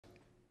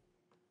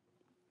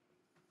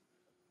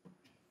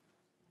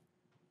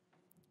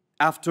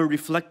After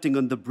reflecting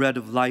on the bread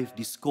of life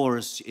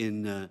discourse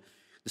in the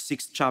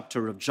 6th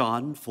chapter of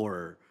John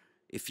for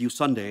a few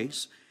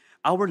Sundays,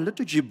 our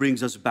liturgy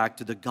brings us back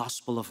to the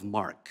Gospel of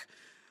Mark,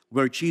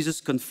 where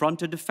Jesus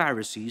confronted the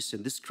Pharisees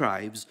and the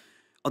scribes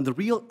on the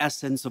real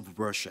essence of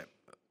worship.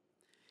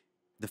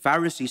 The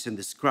Pharisees and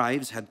the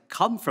scribes had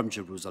come from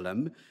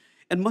Jerusalem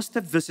and must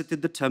have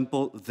visited the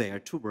temple there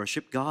to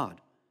worship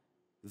God.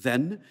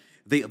 Then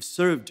they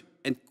observed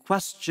and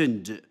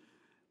questioned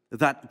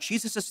that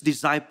Jesus'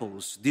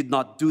 disciples did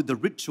not do the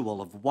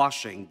ritual of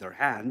washing their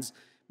hands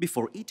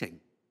before eating.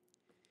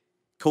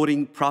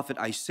 Quoting prophet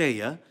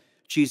Isaiah,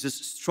 Jesus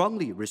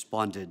strongly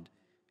responded,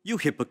 "You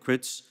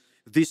hypocrites,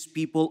 these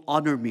people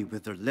honor me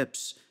with their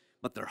lips,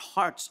 but their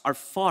hearts are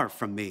far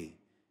from me.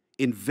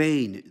 In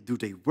vain do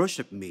they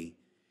worship me,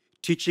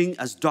 teaching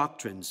as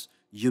doctrines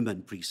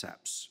human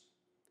precepts."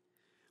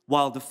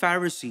 While the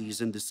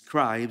Pharisees and the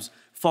scribes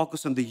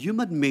focus on the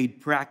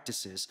human-made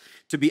practices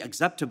to be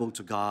acceptable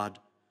to God,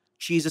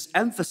 Jesus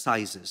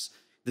emphasizes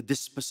the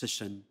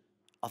disposition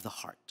of the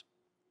heart.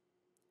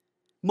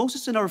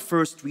 Moses, in our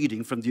first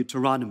reading from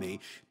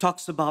Deuteronomy,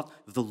 talks about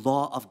the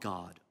law of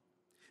God.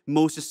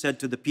 Moses said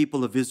to the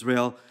people of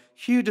Israel,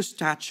 "Hear the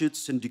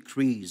statutes and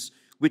decrees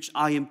which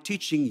I am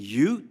teaching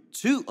you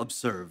to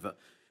observe,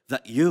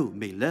 that you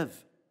may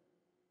live."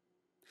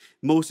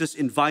 Moses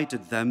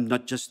invited them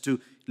not just to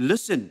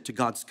listen to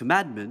God's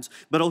commandments,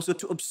 but also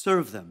to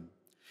observe them.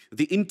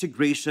 The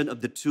integration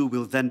of the two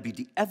will then be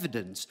the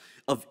evidence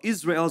of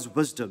Israel's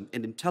wisdom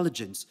and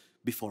intelligence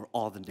before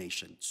all the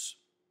nations.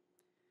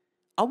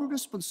 Our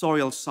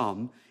responsorial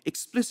psalm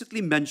explicitly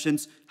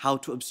mentions how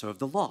to observe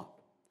the law.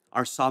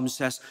 Our psalm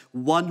says,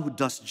 "One who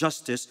does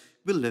justice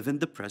will live in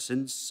the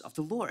presence of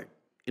the Lord."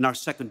 In our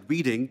second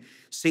reading,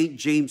 St.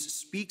 James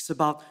speaks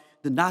about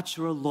the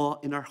natural law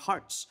in our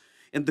hearts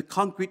and the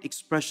concrete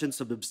expressions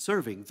of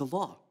observing the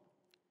law.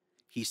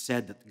 He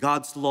said that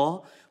God's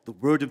law, the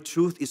word of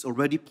truth, is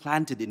already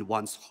planted in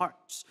one's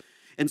hearts.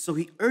 And so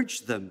he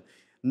urged them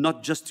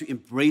not just to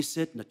embrace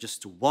it, not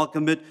just to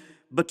welcome it,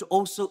 but to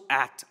also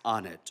act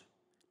on it,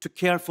 to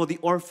care for the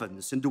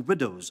orphans and the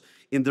widows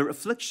in their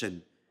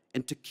affliction,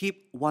 and to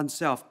keep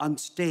oneself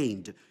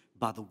unstained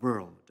by the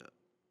world.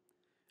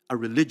 A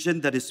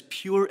religion that is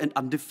pure and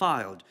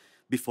undefiled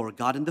before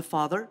God and the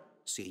Father,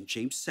 St.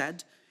 James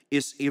said,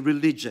 is a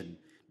religion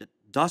that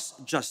does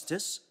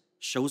justice,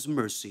 shows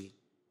mercy,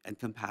 and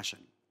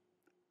compassion.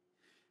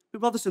 My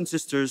brothers and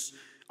sisters,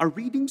 our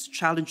readings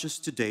challenge us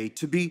today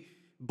to be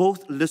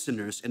both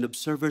listeners and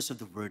observers of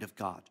the Word of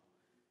God.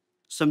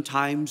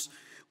 Sometimes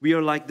we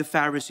are like the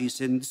Pharisees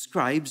and the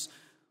scribes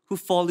who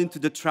fall into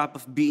the trap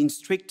of being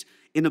strict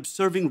in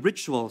observing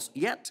rituals,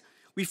 yet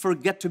we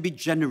forget to be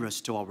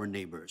generous to our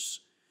neighbors.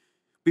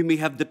 We may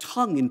have the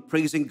tongue in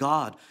praising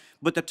God,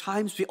 but at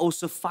times we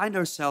also find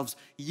ourselves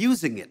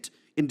using it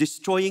in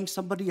destroying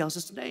somebody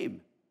else's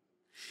name.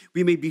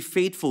 We may be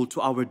faithful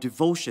to our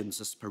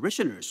devotions as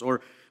parishioners or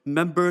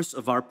members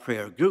of our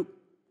prayer group,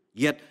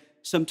 yet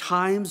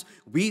sometimes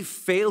we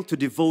fail to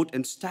devote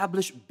and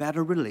establish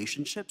better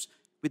relationships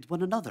with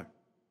one another.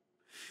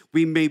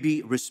 We may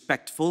be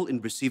respectful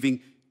in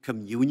receiving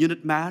communion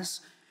at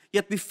Mass,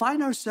 yet we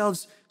find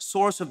ourselves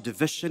source of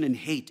division and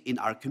hate in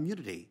our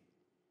community.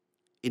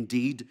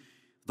 Indeed,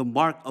 the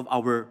mark of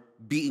our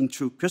being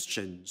true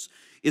Christians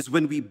is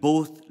when we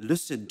both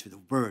listen to the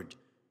Word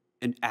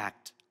and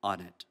act on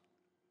it.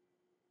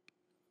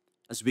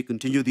 As we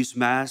continue this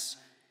Mass,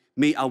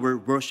 may our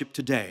worship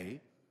today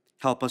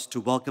help us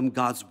to welcome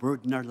God's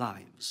Word in our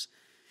lives.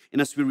 And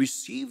as we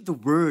receive the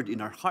Word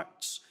in our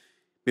hearts,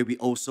 may we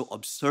also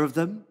observe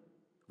them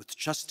with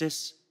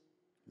justice,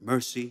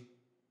 mercy,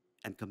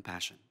 and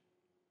compassion.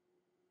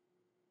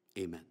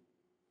 Amen.